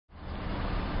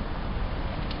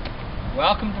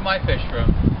welcome to my fish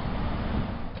room.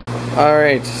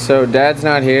 Alright, so Dad's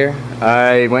not here.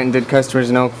 I went and did customers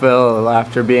in Oakville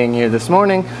after being here this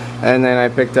morning, and then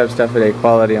I picked up stuff at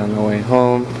Equality on the way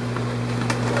home.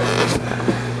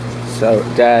 So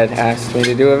Dad asked me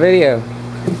to do a video.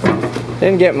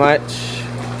 Didn't get much.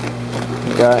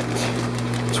 Got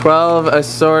 12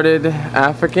 assorted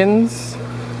Africans.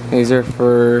 These are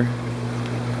for,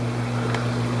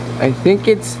 I think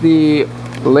it's the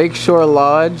Lakeshore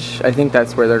Lodge. I think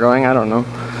that's where they're going. I don't know.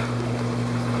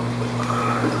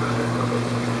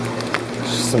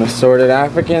 Some assorted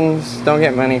Africans. Don't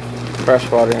get many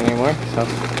freshwater anymore. So,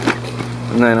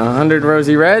 and then 100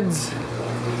 Rosy Reds.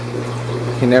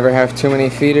 You never have too many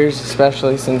feeders,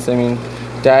 especially since, I mean,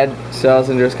 Dad sells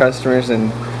into his customers,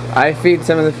 and I feed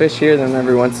some of the fish here then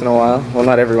every once in a while. Well,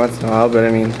 not every once in a while, but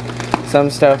I mean, some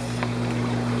stuff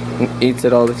eats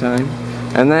it all the time.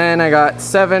 And then I got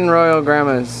 7 Royal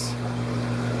Grammas.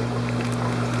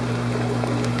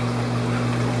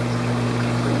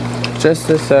 Just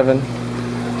the 7.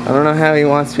 I don't know how he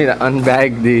wants me to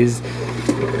unbag these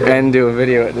and do a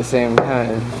video at the same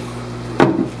time.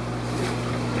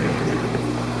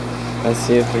 Let's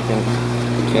see if we can...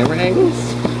 Camera angles?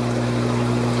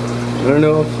 I don't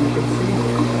know if you can see.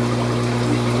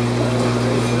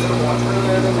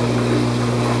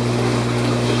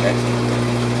 Okay.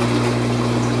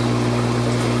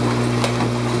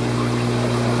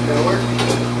 That'll work.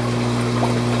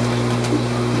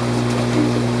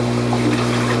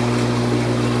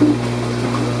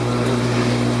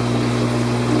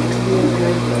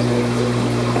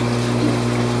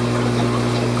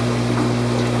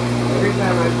 Every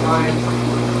time I find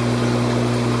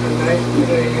a nice thing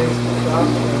I use to shop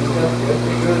and stuff,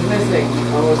 it goes missing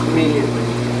almost immediately.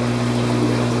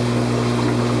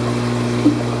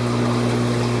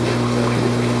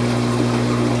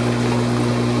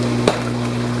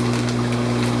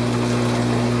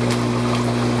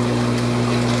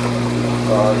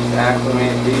 So I'll just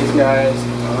acclimate these guys. I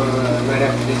might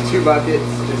have to do 2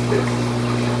 buckets just to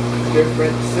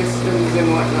different systems and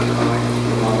whatnot.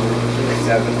 Oh,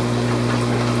 7.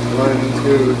 1,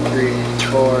 2, 3,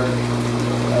 4,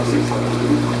 5, 6, 7.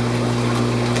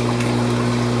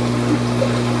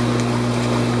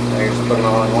 I just put them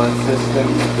all in one system.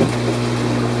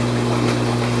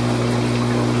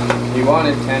 He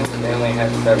wanted 10, but they only had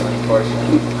 7,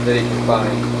 unfortunately, that he could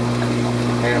find.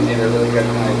 Apparently they're really good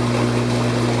at hiding.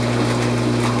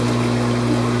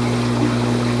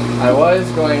 I was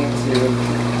going to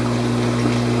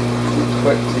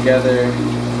put together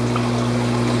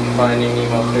Finding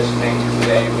Nemo fish tank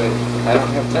today, but I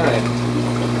don't have time.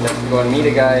 I have to go and meet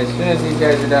a guy. As soon as these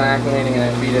guys are done acclimating and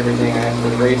I feed everything, I have to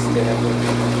race to him.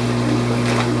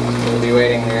 We'll be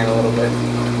waiting there in a little bit.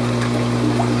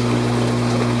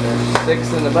 There's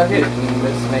 6 in the bucket, and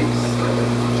this makes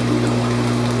 7.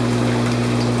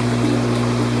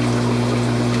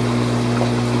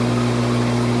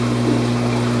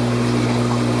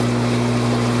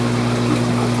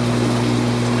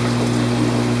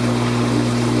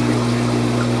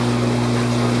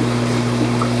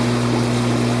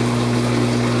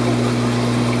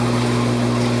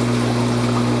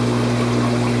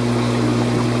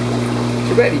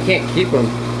 Too bad you can't keep them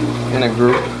in a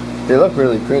group. They look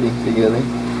really pretty together,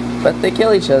 but they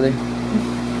kill each other.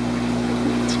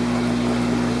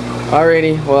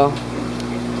 Alrighty, well,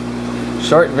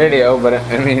 short video, but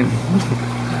I mean,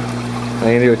 I'm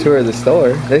gonna do a tour of the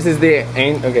store. This is the,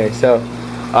 okay, so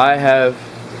I have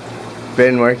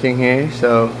been working here,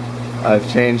 so I've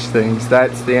changed things.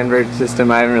 That's the invert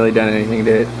system. I haven't really done anything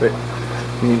to it, but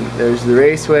I mean, there's the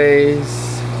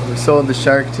raceways. We sold the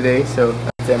shark today, so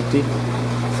that's empty.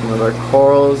 Some of our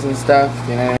corals and stuff,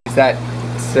 you know, that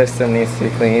system needs to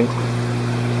be cleaned.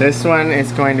 This one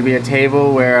is going to be a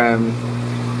table where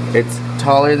it's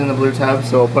taller than the blue tub,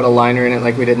 so we'll put a liner in it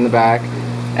like we did in the back,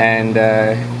 and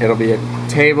it'll be a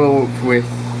table with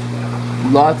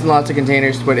lots and lots of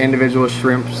containers to put individual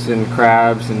shrimps and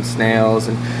crabs and snails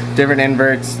and different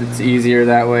inverts. It's easier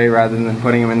that way rather than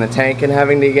putting them in the tank and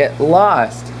having to get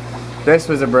lost. This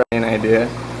was a brilliant idea,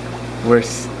 where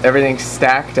everything's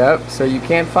stacked up so you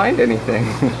can't find anything.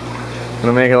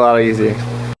 It'll make it a lot easier.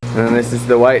 And then this is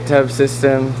the white tub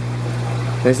system.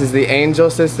 This is the angel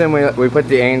system. We put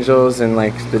the angels and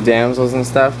like the damsels and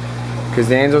stuff because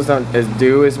the angels don't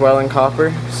do as well in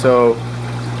copper. So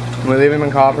we leave them in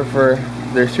copper for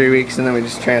their 3 weeks and then we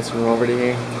just transfer them over to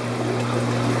here.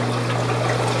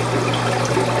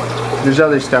 There's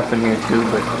other stuff in here too,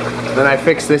 but then I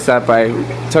fixed this up. I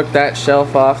took that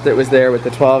shelf off that was there with the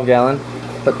 12 gallon,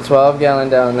 put the 12 gallon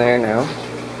down there now.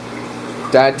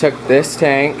 Dad took this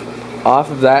tank off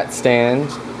of that stand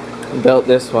and built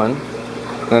this one.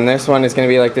 Then this one is going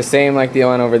to be like the same like the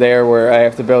one over there, where I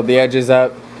have to build the edges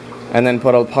up and then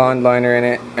put a pond liner in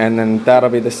it, and then that'll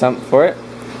be the sump for it.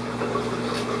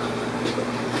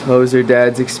 Those are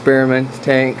Dad's experiment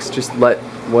tanks, just let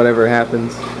whatever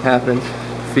happens happen.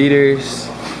 Feeders,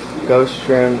 ghost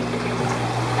shrimp.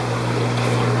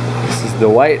 This is the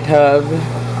white tub,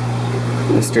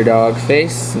 Mr. Dog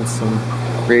Face, and some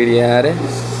radiatus,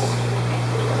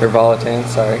 or volatans,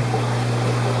 sorry.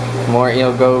 More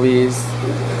eel gobies.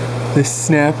 The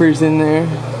snapper's in there.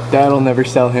 Dad'll never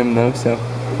sell him though, so.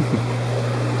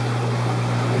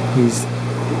 He's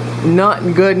not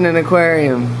good in an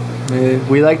aquarium.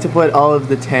 We like to put all of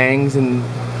the tangs and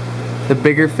the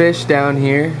bigger fish down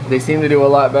here. They seem to do a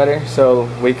lot better, so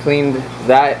we cleaned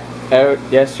that out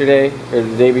yesterday or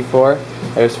the day before.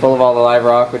 It was full of all the live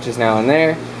rock, which is now in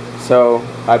there. So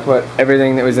I put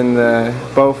everything that was in the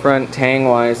bow front tang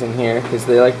wise in here, because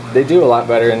they do a lot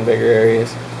better in bigger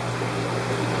areas.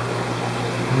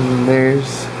 And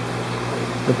there's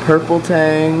the purple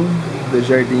tang, the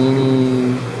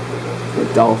Giardini, the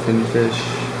dolphin fish,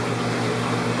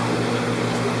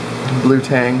 blue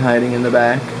tang hiding in the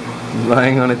back,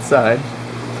 lying on its side,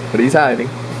 but he's hiding.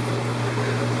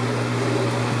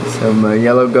 Some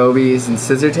yellow gobies and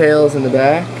scissor tails in the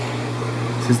back.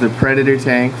 This is the predator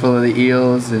tank full of the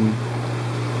eels and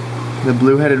the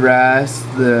blue-headed wrasse,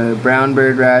 the brown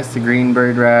bird wrasse, the green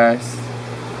bird wrasse.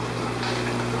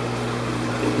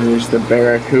 There's the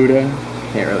barracuda.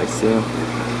 Can't really see them.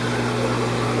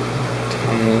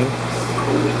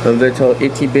 Tangs. The little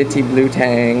itty-bitty blue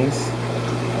tangs.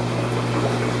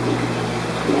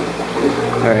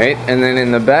 Alright, and then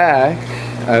in the back,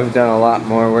 I've done a lot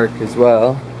more work as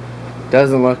well.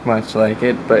 Doesn't look much like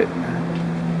it, but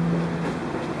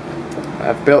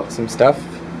I've built some stuff.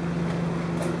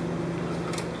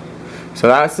 So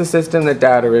that's the system that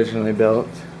Dad originally built.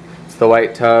 It's the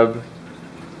white tub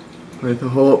with the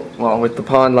whole, well, with the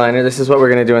pond liner. This is what we're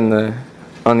gonna do on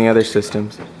the other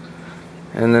systems.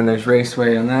 And then there's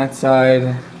raceway on that side,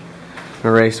 and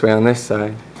a raceway on this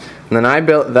side. And then I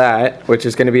built that, which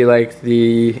is gonna be like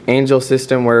the Angel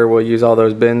system, where we'll use all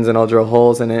those bins and I'll drill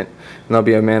holes in it, and there'll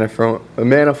be a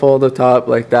manifold up top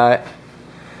like that.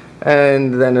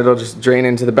 And then it'll just drain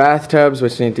into the bathtubs,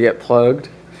 which need to get plugged.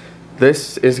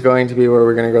 This is going to be where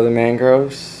we're gonna grow the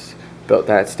mangroves. Built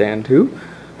that stand too.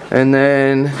 And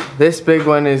then this big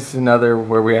one is another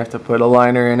where we have to put a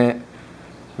liner in it.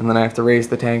 And then I have to raise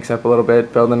the tanks up a little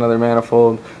bit, build another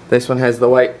manifold. This one has the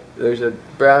white, there's a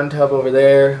brown tub over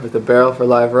there with a barrel for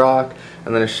live rock,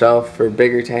 and then a shelf for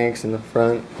bigger tanks in the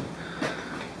front.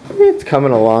 It's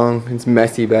coming along. It's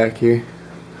messy back here.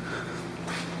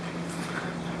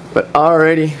 But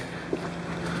alrighty,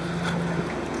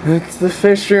 it's the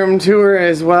fish room tour,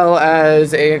 as well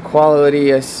as a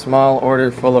small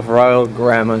order full of Royal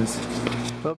Grammas.